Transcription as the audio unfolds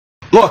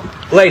Look,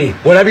 lady,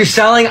 whatever you're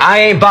selling, I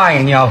ain't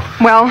buying, yo.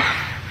 Well,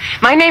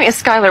 my name is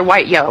Skylar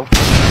White, yo.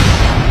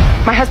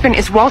 My husband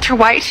is Walter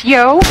White,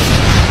 yo.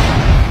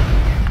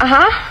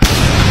 Uh-huh.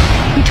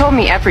 He told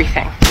me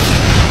everything.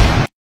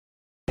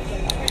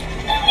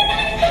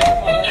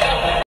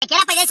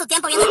 Quiera perder su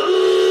tiempo viendo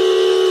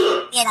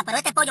piedra, pero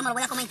este pollo me lo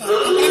voy a comer entero.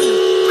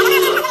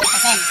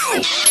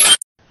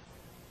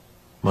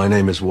 My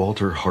name is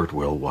Walter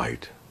Hartwell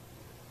White.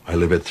 I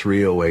live at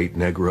 308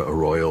 Negra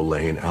Arroyo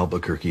Lane,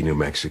 Albuquerque, New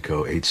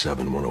Mexico,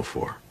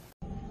 87104.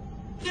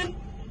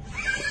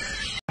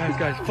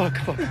 Guys,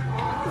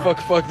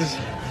 fuck this.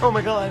 Oh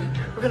my god,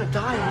 we're gonna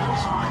die.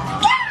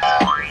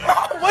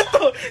 What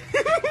the?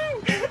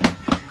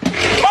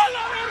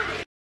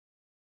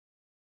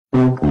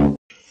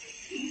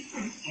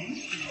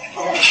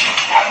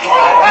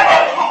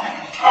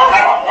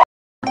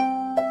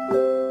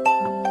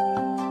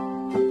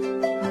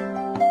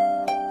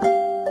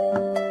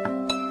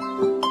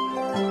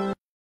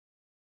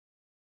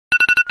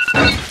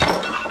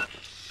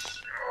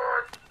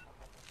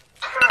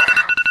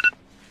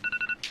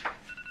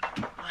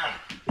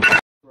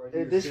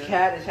 Dude, this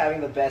cat is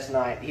having the best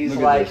night. He's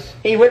like,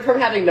 he went from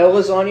having no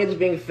lasagna to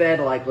being fed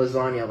like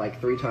lasagna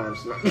like 3 times.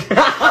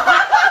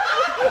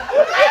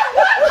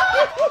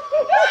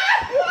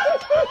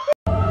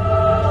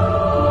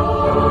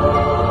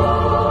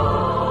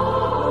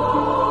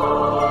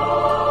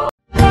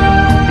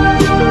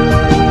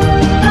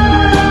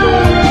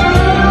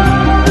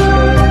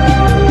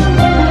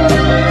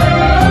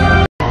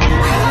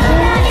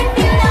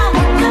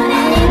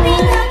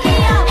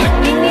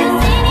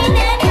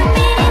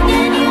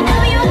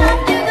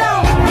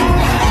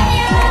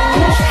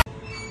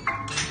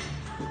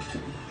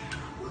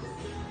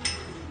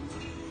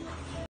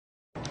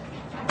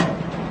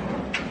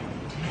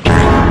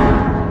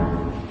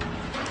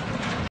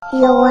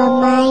 You are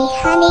my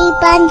honey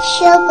bun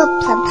sugar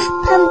plum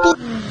pumpkin.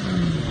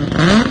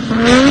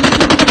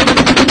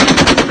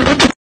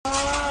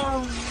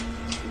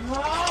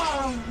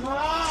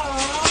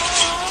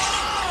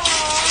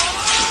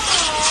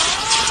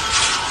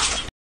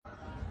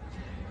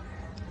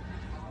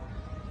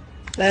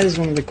 That is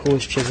one of the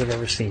coolest chairs I've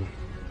ever seen.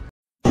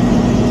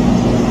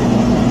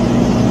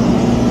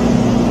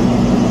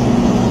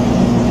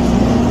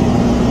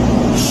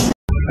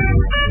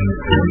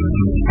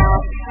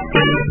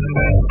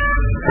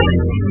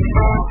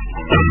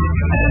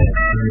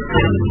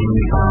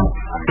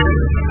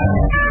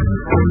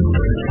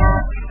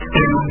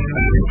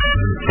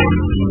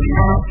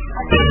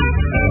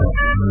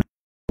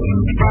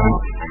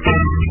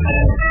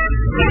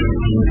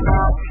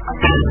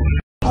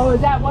 Oh,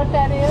 is that what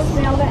that is?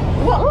 Now that,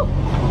 whoa,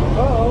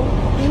 uh-oh,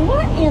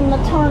 what in the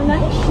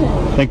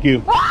tarnation? Thank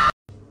you.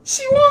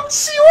 She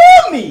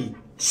want me!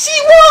 She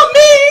want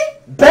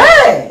me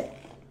bad!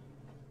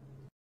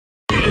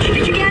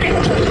 Did you get it?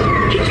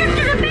 He just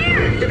did a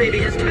bear! The baby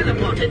has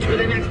teleported to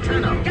the next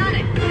tunnel. Got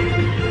it!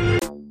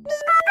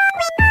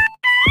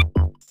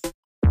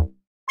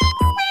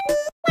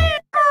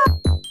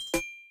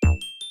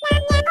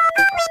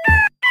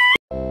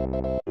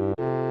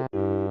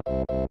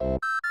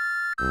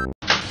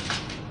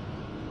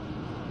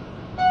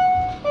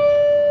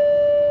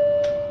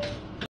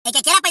 El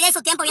que quiera perder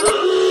su tiempo viendo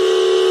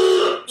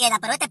piedra,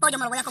 pero este pollo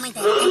me lo voy a comer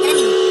entero. En 3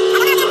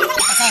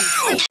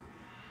 minutos.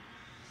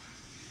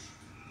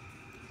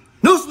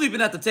 No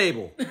sleeping at the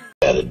table.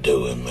 Gotta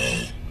do it,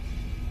 man.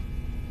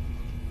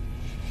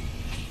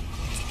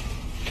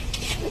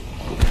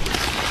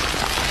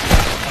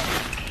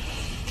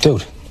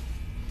 Dude.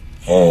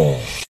 Oh.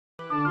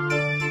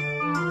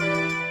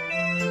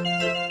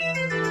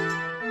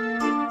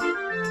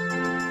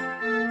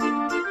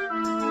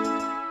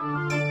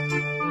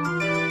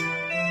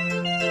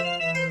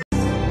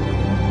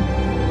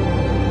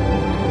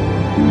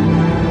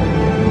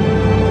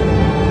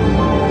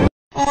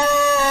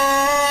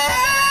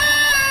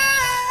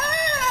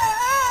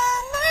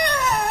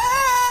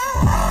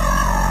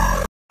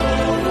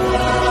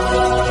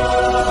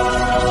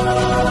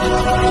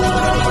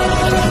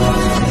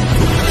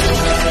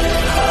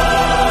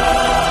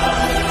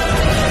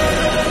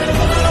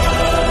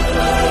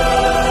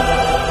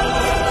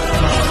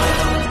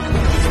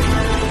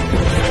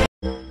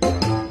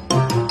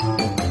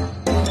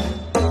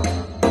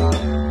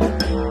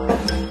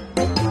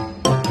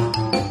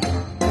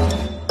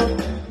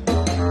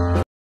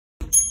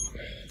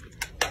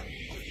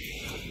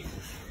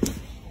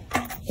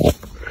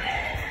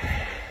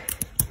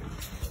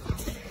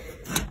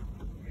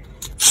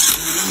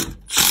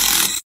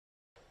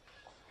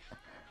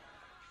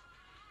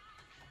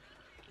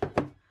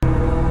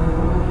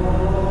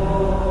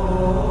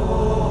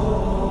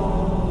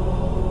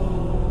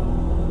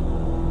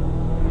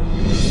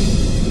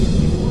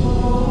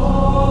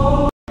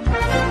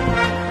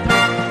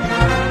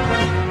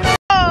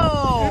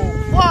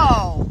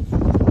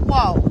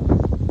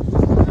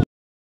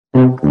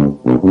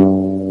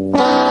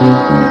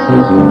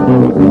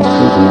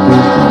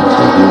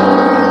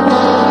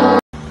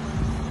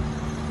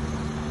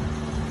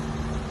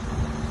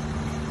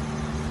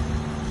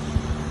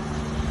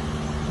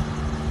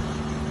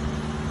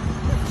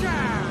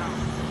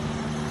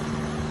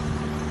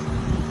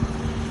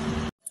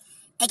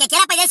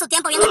 perder su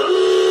tiempo viendo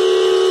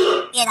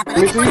piedra, pero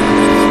este pollo...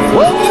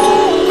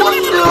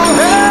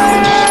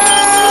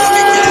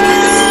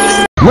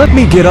 Let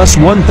me get us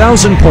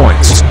 1,000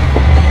 points.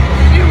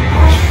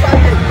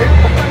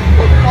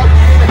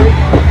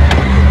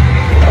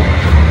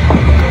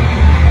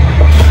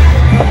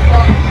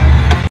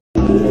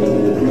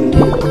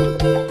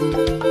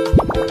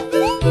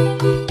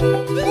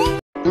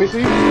 Let me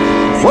see.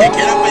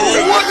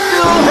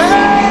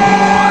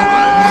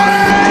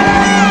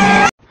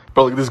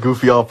 Bro, look at this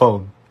goofy old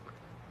phone.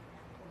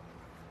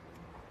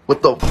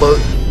 What the fuck?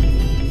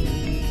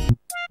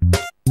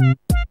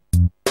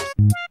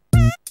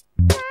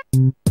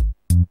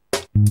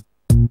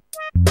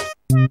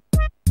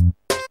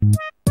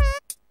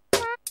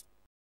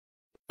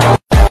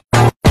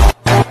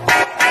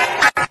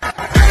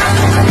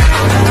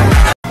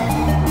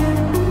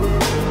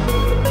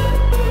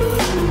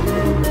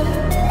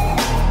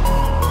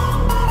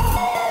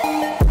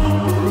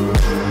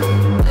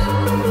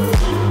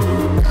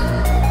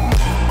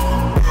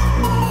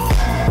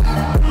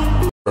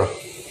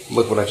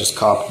 Look what I just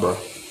copped, bro.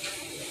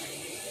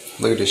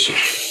 Look at this shit.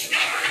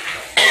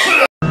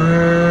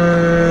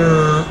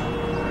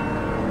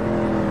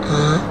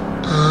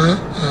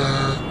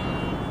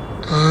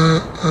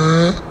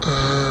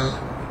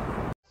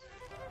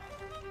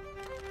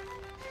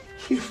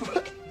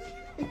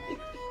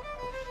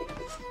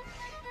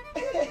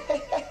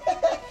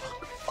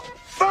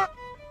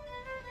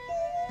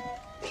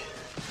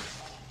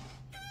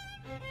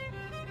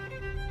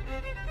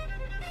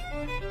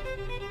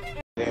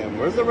 Damn,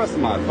 where's the rest of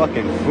my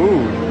fucking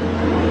food?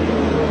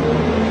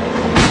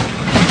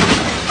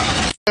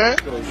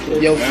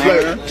 Yo,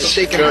 Flirt,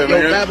 shaking. Yo,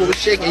 Babble was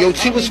shaking. Yo,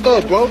 T, what's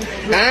good, bro?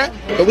 Huh?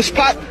 Yo, what's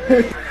pop?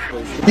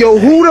 Yo,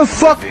 who the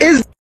fuck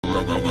is...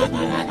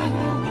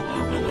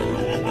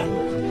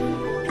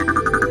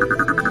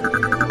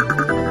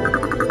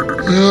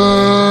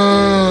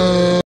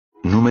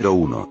 Número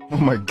 1. Oh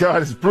my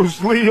god, it's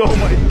Bruce Lee. Oh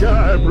my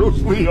god,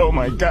 Bruce Lee. Oh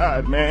my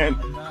god, man.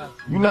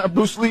 You not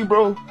Bruce Lee,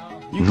 bro?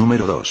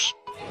 Número 2.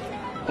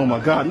 Oh my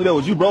god, knew that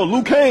was you, bro.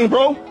 Liu Kang,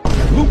 bro.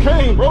 Liu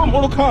Kang, bro.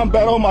 Mortal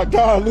Kombat. Oh my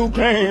god, Liu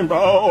Kang, bro.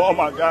 Oh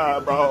my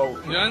god, bro.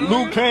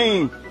 Liu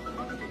Kang.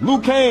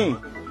 Liu Kang.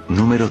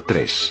 Número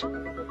 3.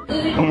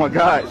 Oh my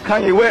god,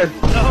 Kanye West.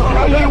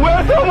 Kanye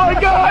West. Oh my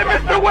god,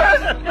 Mr.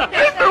 West.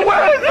 Mr.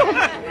 West.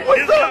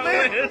 What's up,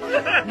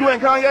 man? You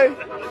ain't Kanye?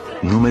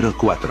 Número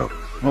 4.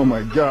 Oh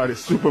my god, it's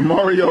Super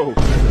Mario.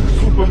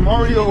 Super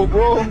Mario,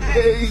 bro.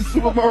 Hey,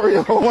 Super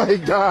Mario. Oh my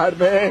god,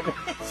 man.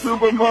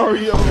 Super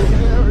Mario.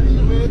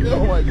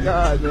 Oh my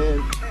god,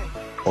 man.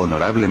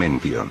 Honorable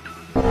mención.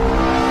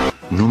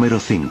 Número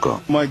 5.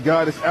 Oh my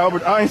god, it's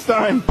Albert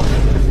Einstein.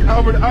 It's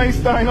Albert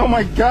Einstein. Oh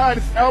my god,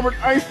 it's Albert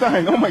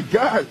Einstein. Oh my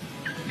god.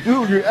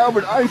 Dude, you're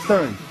Albert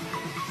Einstein.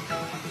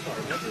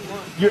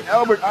 You're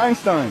Albert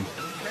Einstein.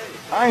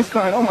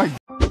 Einstein, oh my god.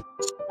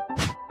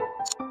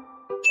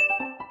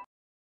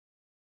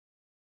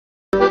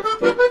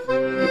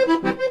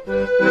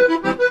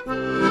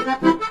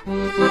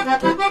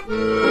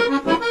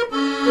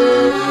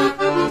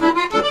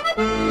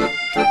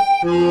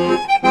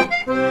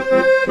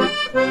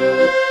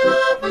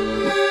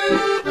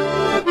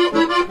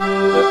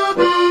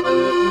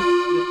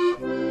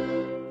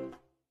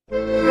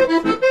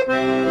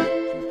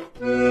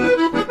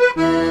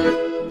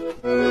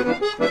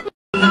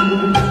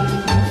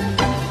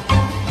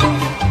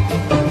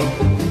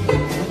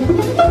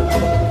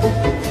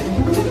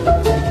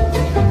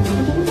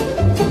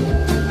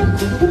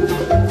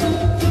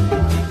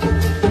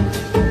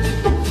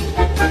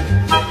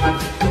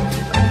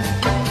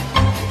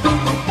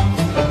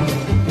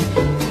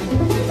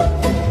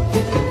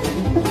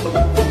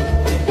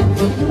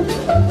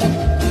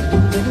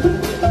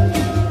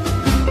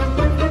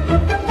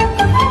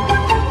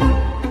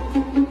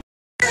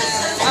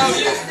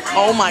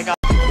 Oh my god.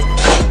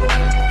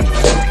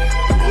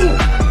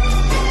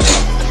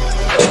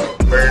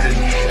 Burning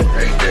shit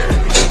right there.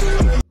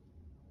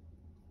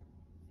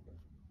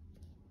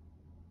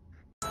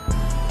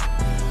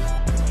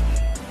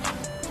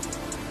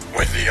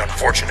 With the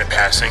unfortunate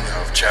passing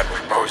of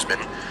Chadwick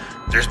Boseman,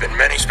 there's been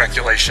many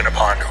speculation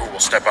upon who will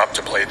step up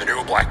to play the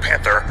new Black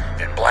Panther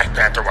in Black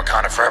Panther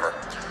Wakanda Forever.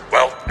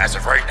 Well, as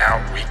of right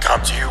now, we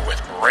come to you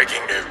with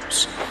breaking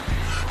news.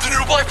 The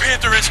new Black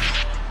Panther is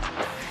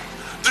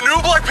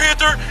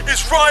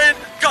Ryan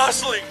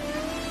Gosling!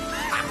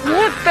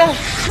 What the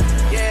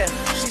Yeah,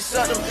 she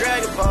sucked them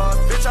Dragon Balls.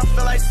 Bitch, I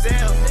feel like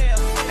Cell.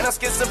 And I'm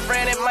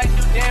schizophrenic, might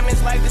do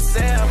damage like the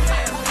cell.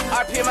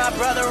 RP my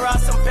brother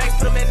Ross, some packs,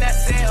 put him in that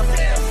cell.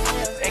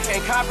 They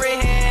can't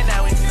comprehend,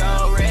 now it's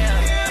so real.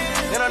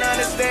 They don't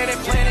understand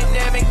it,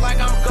 pandemic like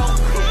I'm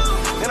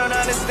Goku. They don't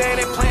understand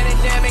it,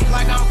 pandemic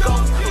like I'm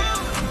Goku.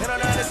 They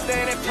don't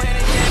understand it,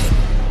 pandemic.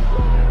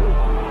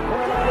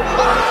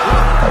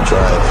 I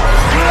drive.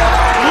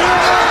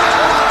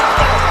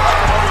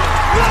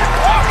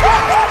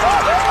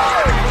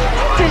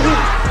 This is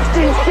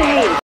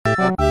insane.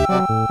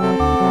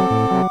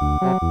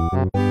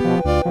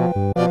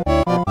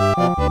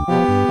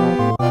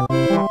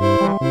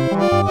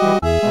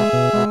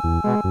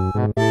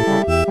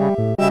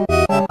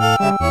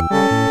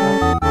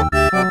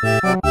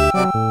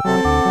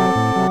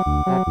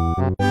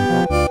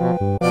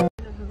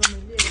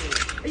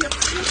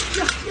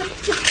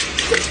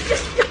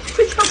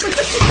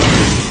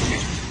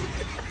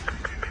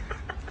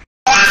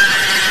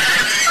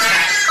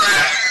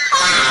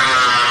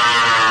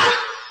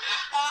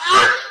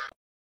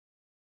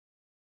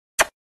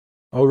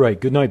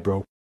 Alright, good night,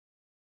 bro.